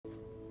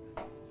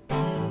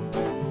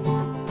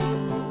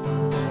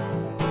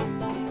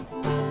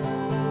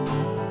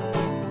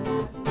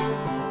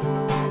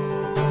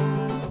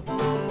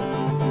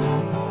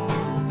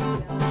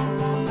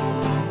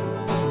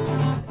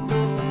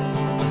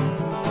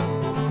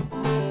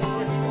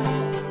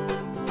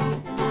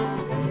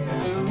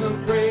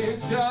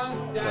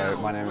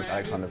my name is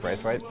Alexander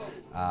Braithwaite.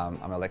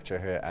 I'm a lecturer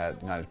here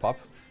at United Pop.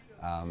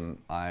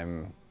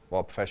 I'm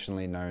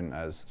professionally known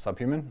as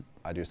Subhuman.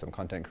 I do some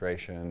content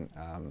creation,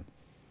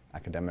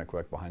 academic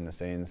work behind the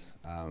scenes,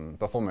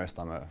 but foremost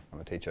I'm a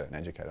teacher and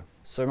educator.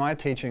 So my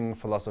teaching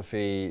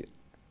philosophy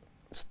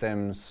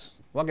stems,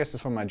 well, I guess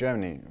it's from my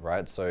journey,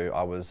 right? So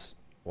I was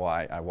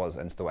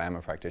and still am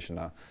a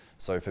practitioner.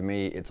 So for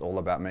me, it's all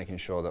about making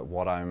sure that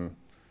what I'm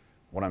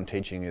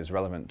teaching is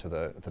relevant to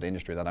the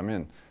industry that I'm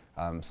in.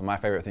 So my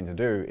favorite thing to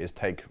do is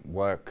take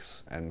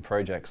works and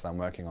projects that I'm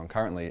working on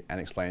currently and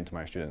explain to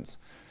my students.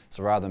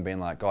 So rather than being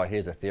like, oh,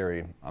 here's a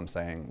theory, I'm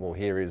saying, well,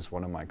 here is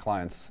one of my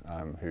clients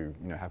who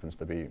happens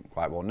to be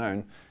quite well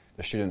known.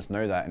 The students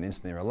know that and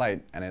instantly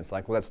relate, and it's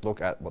like, well, let's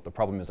look at what the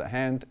problem is at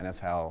hand, and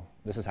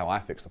this is how I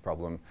fix the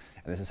problem,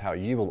 and this is how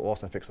you will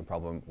also fix the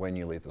problem when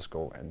you leave the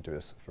school and do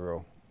this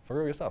for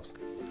real yourselves.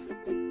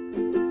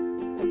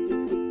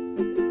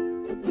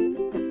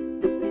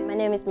 My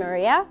name is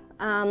Maria.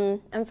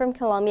 I'm from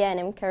Colombia and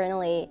I'm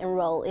currently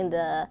enrolled in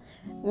the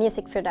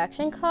music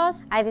production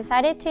course. I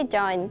decided to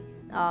join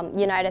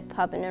United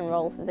Pop and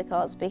enroll for the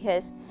course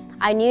because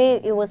I knew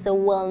it was a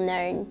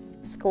well-known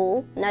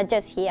school, not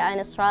just here in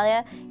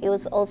Australia, it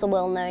was also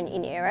well-known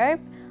in Europe.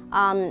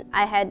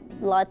 I had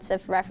lots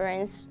of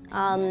reference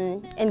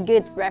and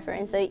good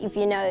reference, so if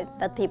you know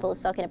that people are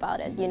talking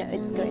about it, you know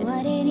it's good.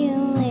 Why did you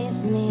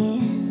leave me?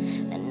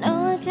 And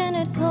no, I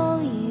cannot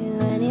call you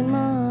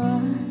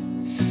anymore.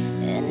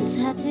 And it's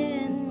hard to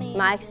admit.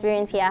 My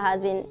experience here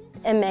has been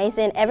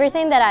amazing.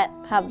 Everything that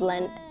I have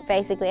learned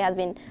basically has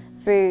been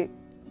through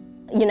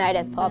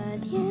United Pop.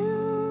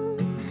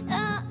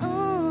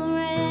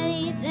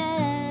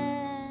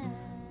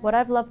 What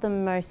I've loved the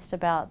most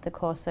about the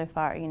course so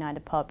far at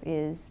United Pop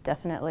is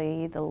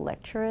definitely the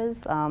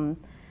lecturers.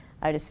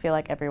 I just feel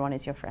like everyone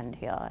is your friend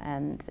here,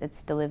 and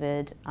it's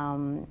delivered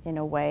in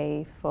a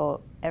way for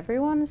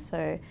everyone.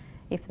 So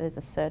if there's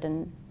a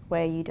certain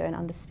way you don't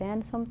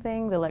understand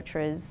something, the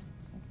lecturers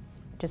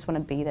just want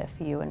to be there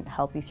for you and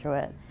help you through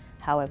it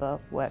however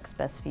works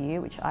best for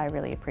you, which I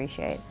really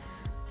appreciate.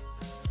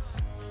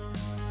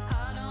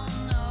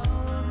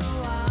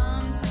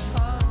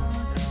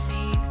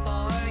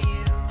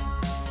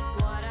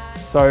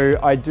 So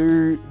I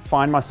do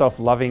find myself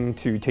loving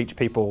to teach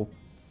people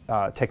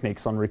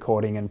techniques on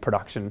recording and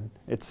production.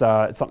 It's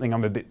something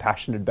I'm a bit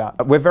passionate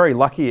about. We're very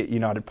lucky at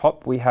United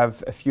Pop. We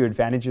have a few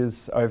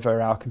advantages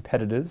over our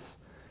competitors,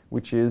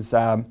 which is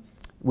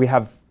we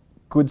have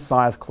good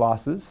sized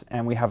classes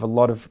and we have a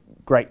lot of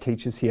great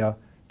teachers here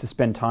to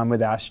spend time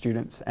with our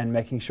students and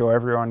making sure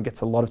everyone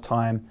gets a lot of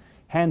time,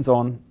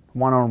 hands-on,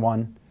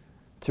 one-on-one,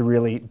 to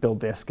really build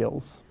their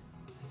skills.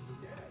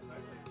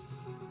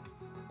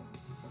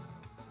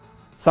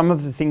 Some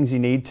of the things you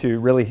need to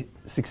really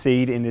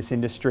succeed in this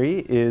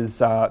industry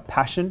is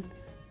passion,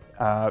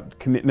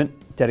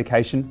 commitment,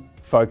 dedication,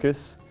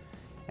 focus,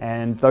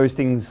 and those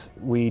things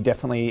we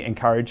definitely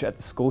encourage at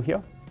the school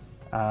here.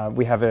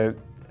 We have a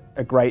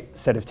great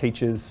set of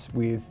teachers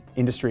with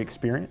industry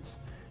experience,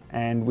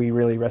 and we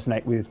really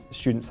resonate with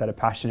students that are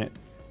passionate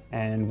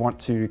and want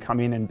to come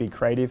in and be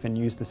creative and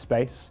use the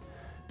space.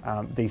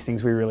 These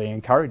things we really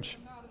encourage.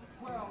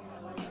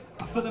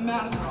 For the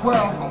man of this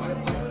world,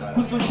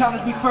 who's gonna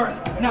challenge me first?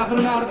 Now that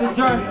I'm out of the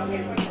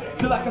dirt,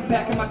 feel like I'm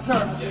back in my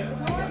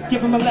turf.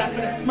 Give him a laugh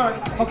and a smirk.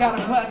 Oh God,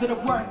 I'm glad that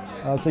it worked.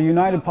 So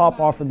United Pop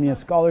offered me a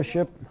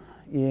scholarship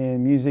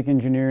in music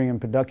engineering and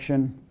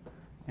production,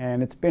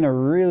 and it's been a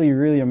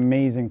really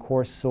amazing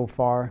course so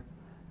far.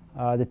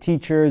 The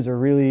teachers are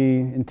really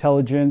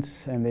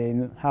intelligent and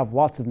they have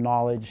lots of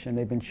knowledge, and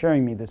they've been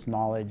sharing me this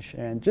knowledge.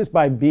 And just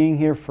by being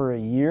here for a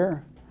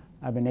year,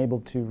 I've been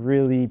able to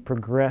really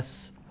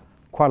progress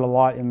quite a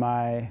lot in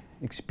my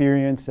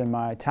experience and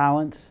my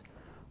talents.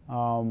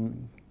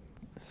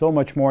 So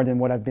much more than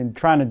what I've been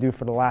trying to do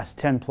for the last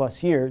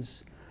 10+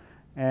 years.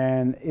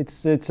 And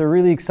it's a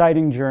really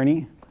exciting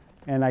journey,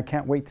 and I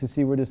can't wait to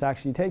see where this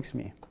actually takes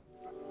me.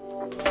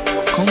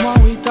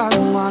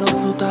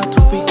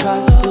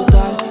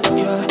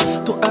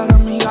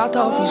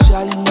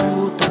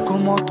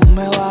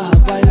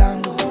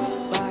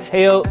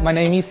 Hey, my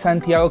name is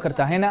Santiago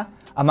Cartagena.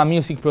 I'm a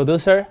music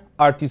producer,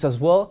 artist as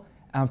well.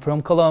 I'm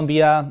from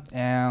Colombia,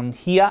 and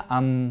here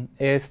I'm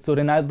a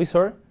student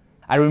advisor.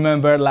 I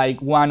remember like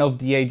one of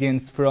the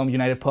agents from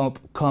United Pop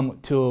come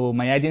to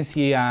my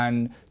agency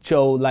and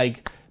show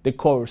like the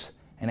course,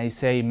 and I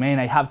say, man,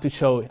 I have to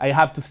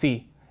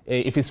see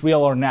if it's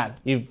real or not,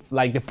 if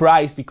like the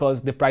price,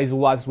 because the price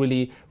was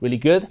really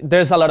good.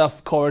 There's a lot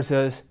of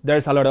courses,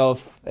 there's a lot of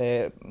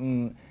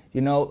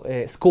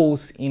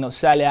schools in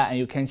Australia, and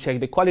you can check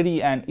the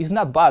quality, and it's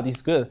not bad,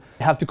 it's good.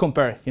 You have to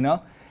compare,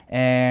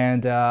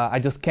 And I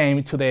just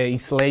came to the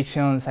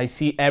installations, I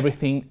see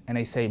everything, and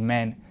I say,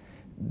 man,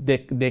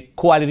 the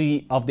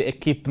quality of the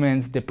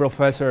equipments, the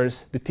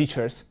professors, the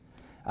teachers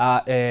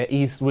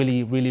is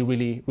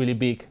really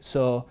big.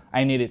 So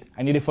I need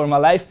it for my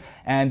life,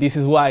 and this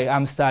is why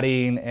I'm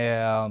studying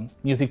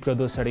music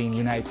producer in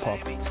United Pop.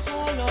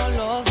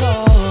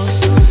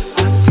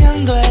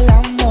 haciendo el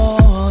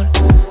amor.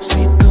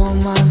 Si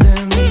tomas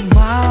de mi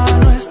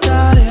mano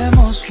esta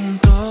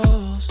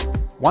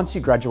Once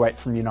you graduate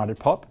from United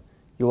Pop,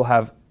 you will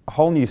have a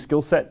whole new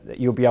skill set that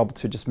you'll be able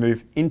to just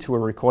move into a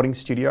recording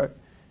studio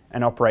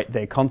and operate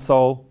their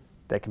console,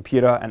 their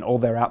computer and all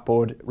their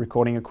outboard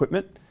recording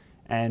equipment,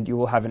 and you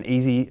will have an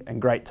easy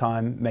and great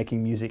time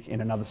making music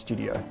in another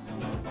studio.